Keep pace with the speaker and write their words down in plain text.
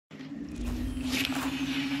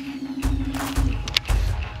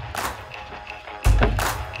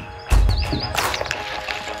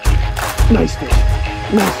Nice fish.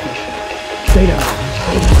 Nice fish. Stay down.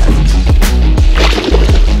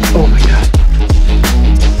 Oh my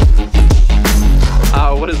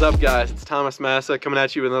God. What is up, guys? It's Thomas Massa coming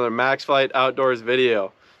at you with another Max Flight Outdoors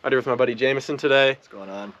video. I'm here with my buddy Jameson today. What's going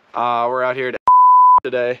on? We're out here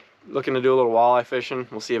today looking to do a little walleye fishing.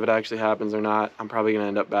 We'll see if it actually happens or not. I'm probably gonna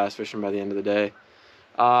end up bass fishing by the end of the day.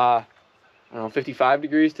 I don't know, 55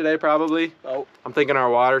 degrees today probably. Oh. I'm thinking our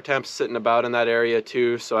water temp's sitting about in that area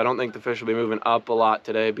too, so I don't think the fish will be moving up a lot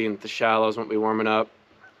today, being that the shallows won't be warming up.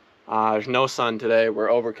 There's no sun today,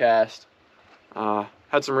 we're overcast.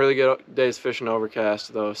 Had some really good days fishing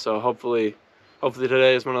overcast though, so hopefully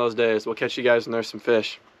today is one of those days. We'll catch you guys when there's some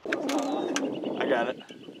fish. I got it.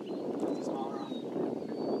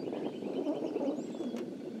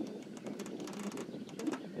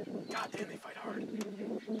 God damn, they fight hard.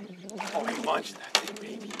 Oh, he munched that thing,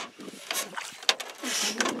 baby.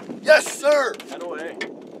 Yes, sir! Get away.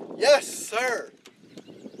 Yes, sir!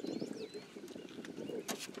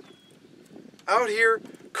 Out here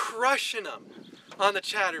crushing them on the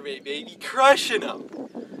chatterbait, baby. Crushing them.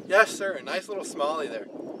 Yes, sir. A nice little smallie there.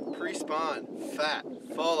 Pre-spawn, fat,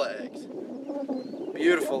 full of eggs.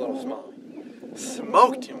 Beautiful little smallie.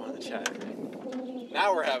 Smoked him on the chatterbait.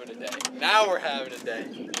 Now we're having a day. Now we're having a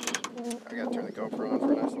day. I gotta turn the GoPro on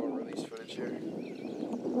for a nice little release footage here.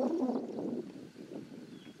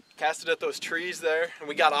 Casted at those trees there, and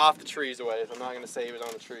we got off the trees a ways. I'm not gonna say he was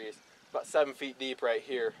on the trees. About 7 feet deep right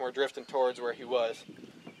here. We're drifting towards where he was.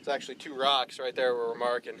 It's actually 2 rocks right there where we're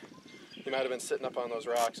marking. He might have been sitting up on those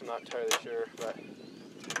rocks, I'm not entirely sure, but.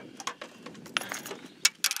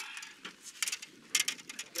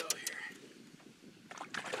 Go here.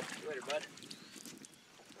 See you later, bud.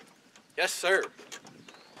 Yes, sir.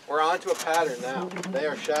 We're onto a pattern now. They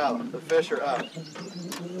are shallow. The fish are up,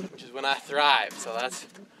 which is when I thrive. So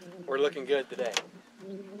we're looking good today.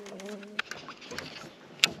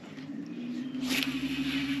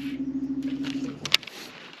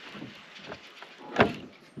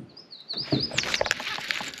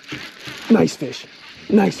 Nice fish.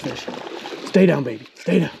 Nice fish. Stay down, baby.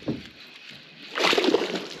 Stay down.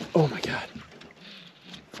 Oh my God.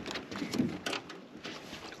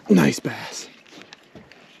 Nice bass.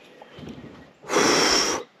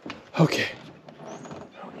 Okay.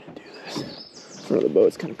 How are we gonna do this? Front of the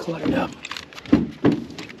boat's kind of cluttered up.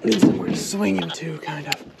 Need somewhere to swing him to, kind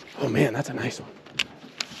of. Oh man, that's a nice one.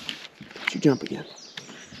 Don't you jump again.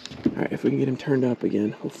 All right, if we can get him turned up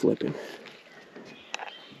again, we'll flip him.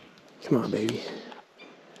 Come on, baby.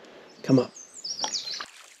 Come up.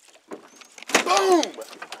 Boom!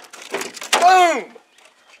 Boom!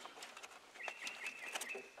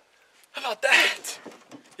 How about that?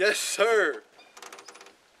 Yes, sir.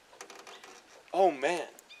 Oh man,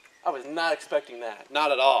 I was not expecting that. Not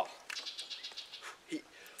at all. He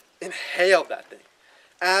inhaled that thing.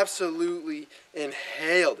 Absolutely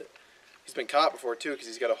inhaled it. He's been caught before too because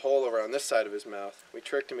he's got a hole over on this side of his mouth. We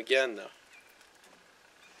tricked him again though.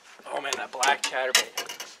 Oh man, that black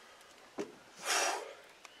chatterbait.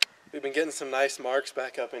 We've been getting some nice marks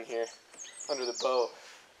back up in here under the boat.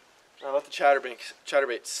 I let the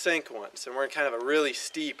chatterbait sink once, and we're in kind of a really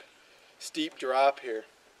steep drop here.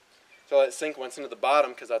 So I let it sink once into the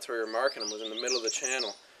bottom because that's where we were marking him, was in the middle of the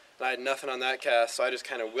channel. And I had nothing on that cast, so I just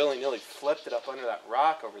kind of willy-nilly flipped it up under that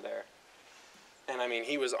rock over there. And I mean,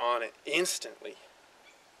 he was on it instantly.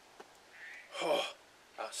 Oh.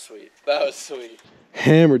 That was sweet. That was sweet.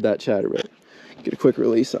 Hammered that chatterbait. Get a quick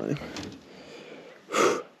release on him.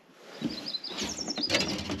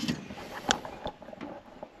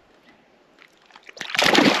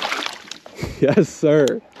 Yes,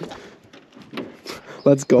 sir.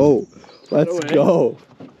 Let's go. Let's go.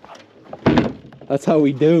 That's how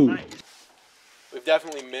we do. We've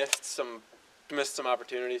definitely missed some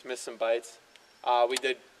opportunities, missed some bites. We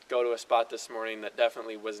did go to a spot this morning that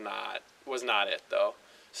definitely was not it though.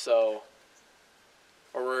 So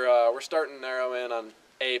we're starting to narrow in on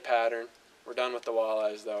a pattern. We're done with the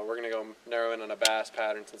walleyes though. We're gonna go narrow in on a bass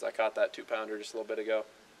pattern since I caught that 2-pounder just a little bit ago.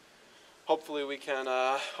 Hopefully we can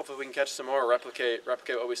catch some more, replicate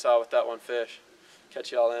what we saw with that one fish.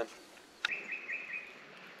 Catch y'all in.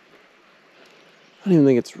 I don't even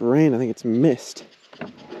think it's rain. I think it's mist.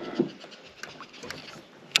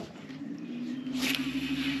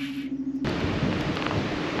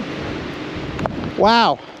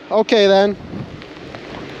 Wow, okay then.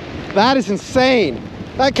 That is insane.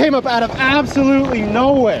 That came up out of absolutely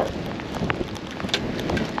nowhere.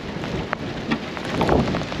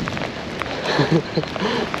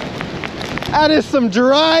 That is some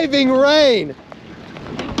driving rain.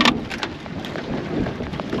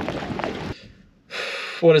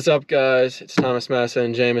 What is up, guys? It's Thomas Massa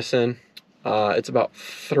and Jameson. It's about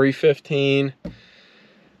 3:15.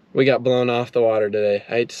 We got blown off the water today.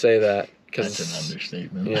 I hate to say that. That's an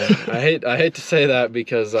understatement. Yeah, I hate to say that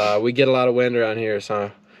because we get a lot of wind around here,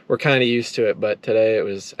 so we're kind of used to it. But today it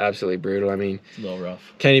was absolutely brutal. I mean, It's a little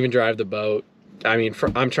rough. Can't even drive the boat. I mean,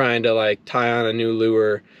 I'm trying to like tie on a new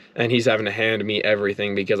lure, and he's having to hand me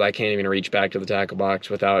everything because I can't even reach back to the tackle box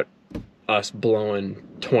without us blowing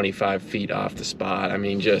 25 feet off the spot. I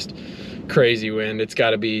mean, just crazy wind. It's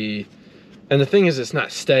got to be, and the thing is, it's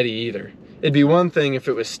not steady either. It'd be one thing if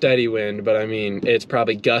it was steady wind, but I mean, it's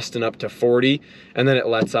probably gusting up to 40, and then it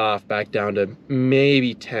lets off back down to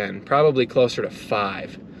maybe 10, probably closer to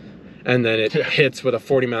 5. And then it hits with a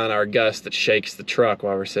 40-mile-an-hour gust that shakes the truck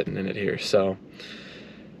while we're sitting in it here. So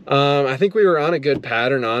I think we were on a good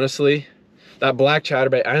pattern, honestly. That black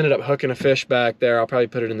chatterbait, I ended up hooking a fish back there. I'll probably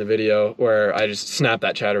put it in the video where I just snapped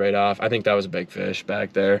that chatterbait off. I think that was a big fish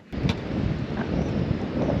back there.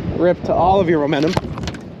 Rip to all of your momentum.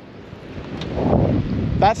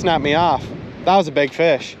 That snapped me off. That was a big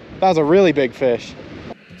fish. That was a really big fish.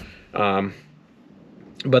 But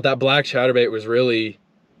that black chatterbait was really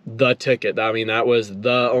the ticket. I mean, that was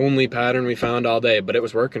the only pattern we found all day, but it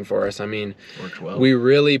was working for us. I mean, worked well. We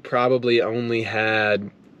really probably only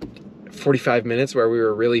had 45 minutes where we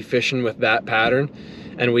were really fishing with that pattern,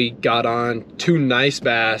 and we got on 2 nice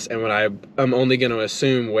bass, and what I'm only going to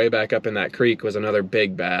assume way back up in that creek was another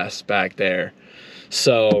big bass back there.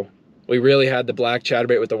 So we really had the black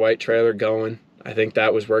chatterbait with the white trailer going. I think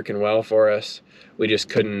that was working well for us. We just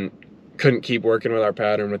couldn't keep working with our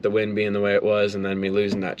pattern with the wind being the way it was, and then me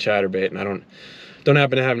losing that chatterbait. And I don't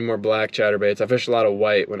happen to have any more black chatterbaits. I fish a lot of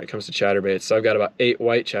white when it comes to chatterbaits, so I've got about 8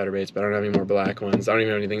 white chatterbaits, but I don't have any more black ones. I don't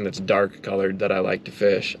even have anything that's dark colored that I like to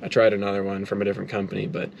fish. I tried another one from a different company,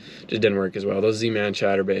 but just didn't work as well. Those Z-Man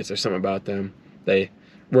chatterbaits, there's something about them. They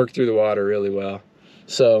work through the water really well.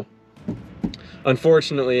 So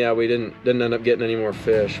unfortunately, yeah, we didn't end up getting any more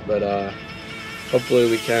fish, but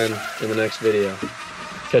hopefully we can in the next video.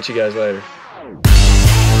 Catch you guys later.